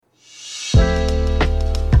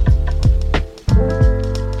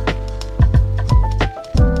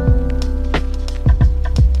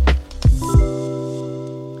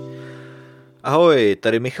Ahoj,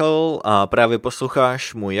 tady Michal a právě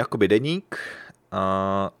posloucháš můj jakoby deník.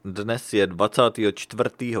 Dnes je 24.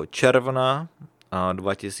 června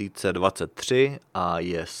 2023 a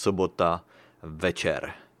je sobota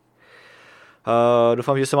večer.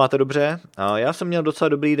 Doufám, že se máte dobře. Já jsem měl docela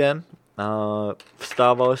dobrý den.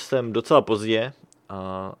 Vstával jsem docela pozdě,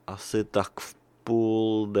 asi tak v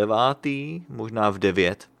 8:30, možná v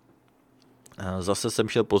 9. Zase jsem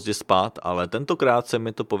šel pozdě spát, ale tentokrát se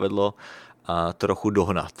mi to povedlo trochu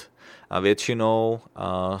dohnat. A většinou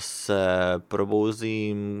se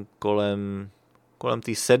probouzím kolem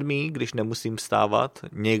té 7, když nemusím vstávat,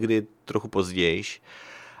 někdy trochu pozdějiš,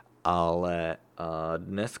 ale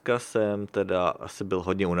dneska jsem teda asi byl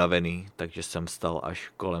hodně unavený, takže jsem vstal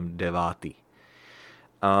až kolem 9.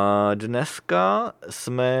 Dneska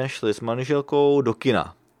jsme šli s manželkou do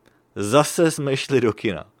kina. Zase jsme šli do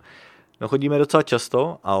kina. No, chodíme docela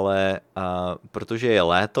často, ale protože je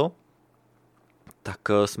léto, tak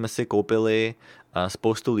jsme si koupili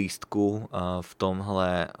spoustu lístků v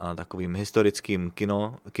tomhle takovým historickým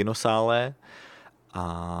kinosále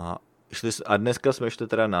a dneska jsme šli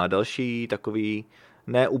teda na další takový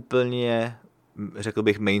neúplně, řekl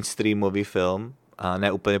bych, mainstreamový film,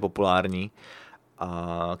 ne úplně populární,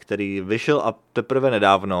 který vyšel a teprve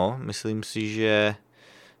nedávno, myslím si, že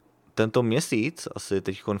tento měsíc, asi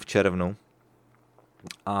teď v červnu,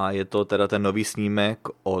 a je to teda ten nový snímek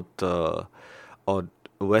od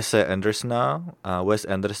Wese Andersona. Wes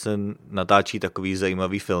Anderson natáčí takový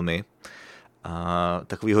zajímavý filmy,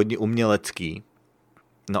 takový hodně umělecký.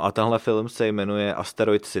 No a tenhle film se jmenuje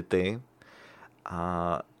Asteroid City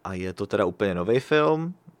a je to teda úplně nový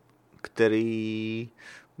film, který,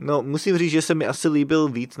 no musím říct, že se mi asi líbil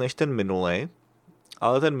víc než ten minulý,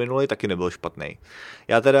 ale ten minulý taky nebyl špatný.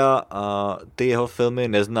 Já teda ty jeho filmy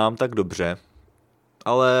neznám tak dobře,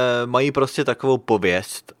 ale mají prostě takovou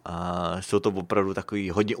pověst a jsou to opravdu takový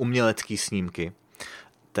hodně umělecký snímky.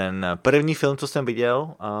 Ten první film, co jsem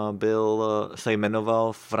viděl, se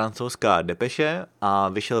jmenoval Francouzská depeše a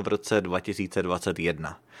vyšel v roce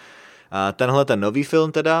 2021. Tenhle ten nový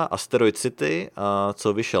film teda, Asteroid City,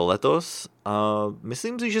 co vyšel letos,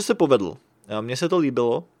 myslím si, že se povedl. Mně se to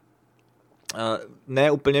líbilo.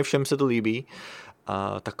 Ne úplně všem se to líbí,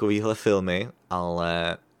 takovýhle filmy,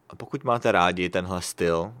 ale pokud máte rádi tenhle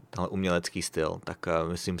umělecký styl, tak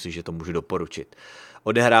myslím si, že to můžu doporučit.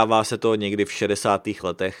 Odehrává se to někdy v 60.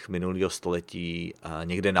 letech minulého století,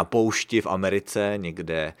 někde na poušti v Americe,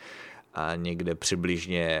 někde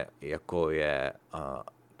přibližně jako je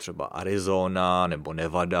třeba Arizona nebo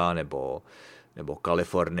Nevada nebo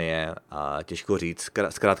Kalifornie, těžko říct,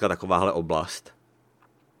 zkrátka takováhle oblast.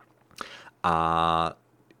 A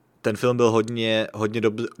ten film byl hodně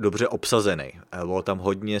dobře obsazený. Bylo tam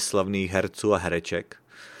hodně slavných herců a hereček.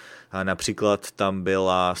 Například tam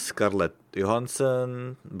byla Scarlett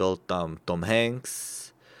Johansson, byl tam Tom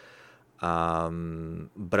Hanks,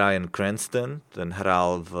 Bryan Cranston, ten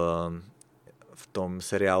hrál v tom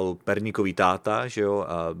seriálu Perníkový táta, že jo,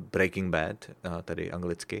 Breaking Bad, tedy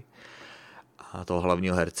anglicky, toho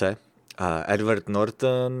hlavního herce. Edward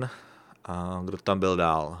Norton, kdo tam byl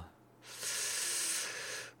dál?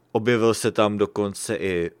 Objevil se tam dokonce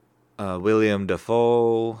i William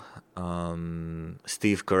Dafoe,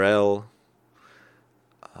 Steve Carell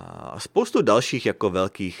a spoustu dalších jako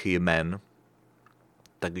velkých jmen.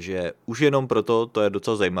 Takže už jenom proto to je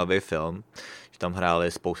docela zajímavý film, že tam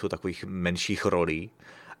hráli spoustu takových menších rolí,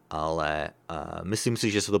 ale myslím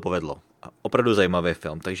si, že se to povedlo. Opravdu zajímavý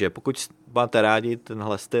film, takže pokud máte rádi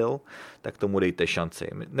tenhle styl, tak tomu dejte šanci.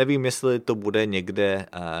 Nevím, jestli to bude někde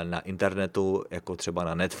na internetu, jako třeba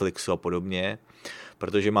na Netflixu a podobně,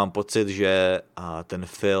 protože mám pocit, že ten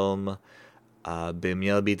film by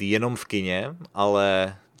měl být jenom v kině,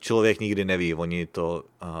 ale člověk nikdy neví, oni to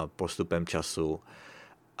postupem času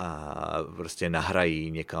prostě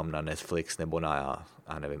nahrají někam na Netflix nebo na,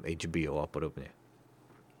 nevím, HBO a podobně.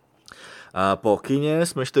 Po kině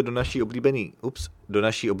jsme šli do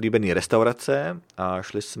naší oblíbené restaurace a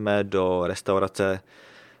šli jsme do restaurace,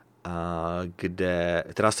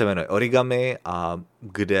 která se jmenuje Origami a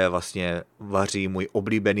kde vlastně vaří můj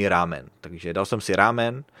oblíbený rámen. Takže dal jsem si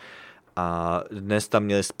rámen a dnes tam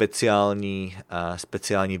měli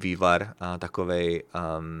speciální vývar, takovej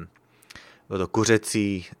byl to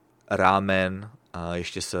kuřecí rámen,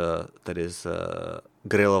 ještě tedy s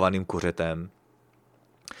grilovaným kuřetem.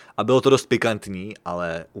 A bylo to dost pikantní,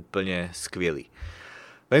 ale úplně skvělý.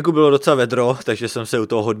 Venku bylo docela vedro, takže jsem se u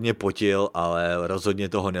toho hodně potil, ale rozhodně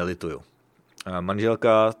toho nelituju.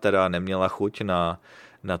 Manželka teda neměla chuť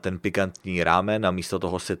na ten pikantní rámen a místo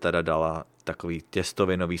toho si teda dala takový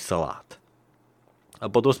těstovinový salát. A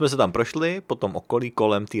potom jsme se tam prošli, po tom okolí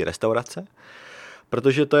kolem té restaurace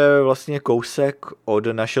protože to je vlastně kousek od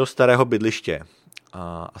našeho starého bydliště.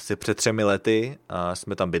 Asi před 3 lety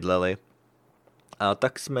jsme tam bydleli, a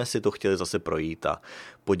tak jsme si to chtěli zase projít a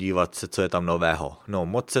podívat se, co je tam nového. No,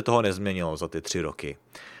 moc se toho nezměnilo za ty 3 roky.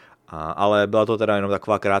 Ale byla to teda jenom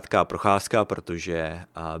taková krátká procházka, protože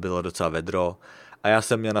bylo docela vedro a já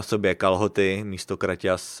jsem měl na sobě kalhoty místo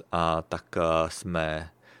kraťas, a tak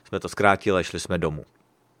jsme to zkrátili a šli jsme domů.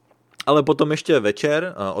 Ale potom ještě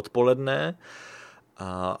večer, odpoledne,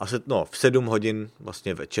 asi v 7 hodin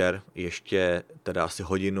vlastně večer, ještě teda asi 1,5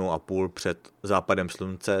 hodiny před západem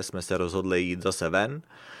slunce jsme se rozhodli jít zase ven.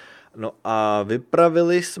 No a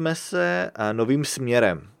vypravili jsme se novým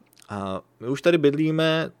směrem. My už tady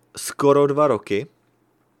bydlíme skoro 2 roky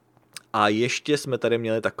a ještě jsme tady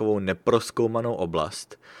měli takovou neprozkoumanou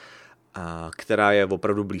oblast, která je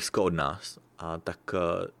opravdu blízko od nás. A tak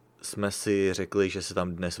jsme si řekli, že se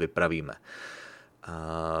tam dnes vypravíme.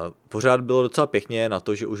 Pořád bylo docela pěkně, na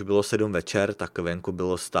to, že už bylo 7 večer, tak venku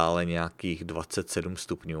bylo stále nějakých 27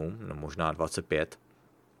 stupňů, no možná 25.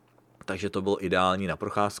 Takže to bylo ideální na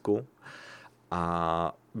procházku.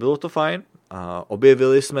 A bylo to fajn.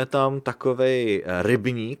 Objevili jsme tam takovej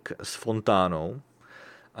rybník s fontánou,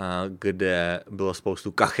 kde bylo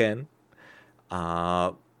spoustu kachen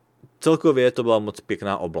a celkově to byla moc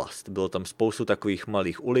pěkná oblast. Bylo tam spoustu takových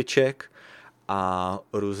malých uliček a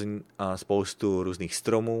spoustu různých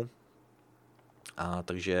stromů.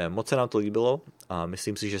 Takže moc se nám to líbilo a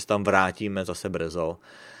myslím si, že se tam vrátíme zase brzo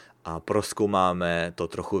a prozkoumáme to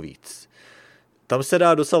trochu víc. Tam se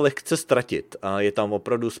dá docela lehce ztratit. Je tam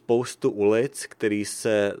opravdu spoustu ulic, který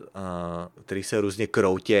se různě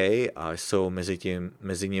kroutějí a jsou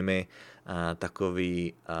mezi nimi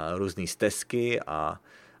takový různý stezky a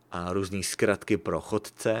různý zkratky pro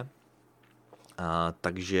chodce.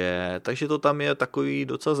 Takže to tam je takový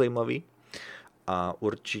docela zajímavý a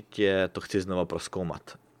určitě to chci znova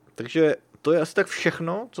prozkoumat. Takže to je asi tak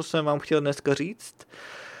všechno, co jsem vám chtěl dneska říct.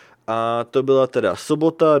 A to byla teda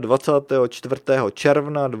sobota 24.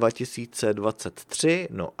 června 2023,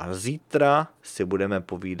 no a zítra si budeme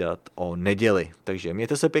povídat o neděli. Takže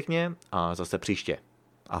mějte se pěkně a zase příště.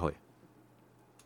 Ahoj.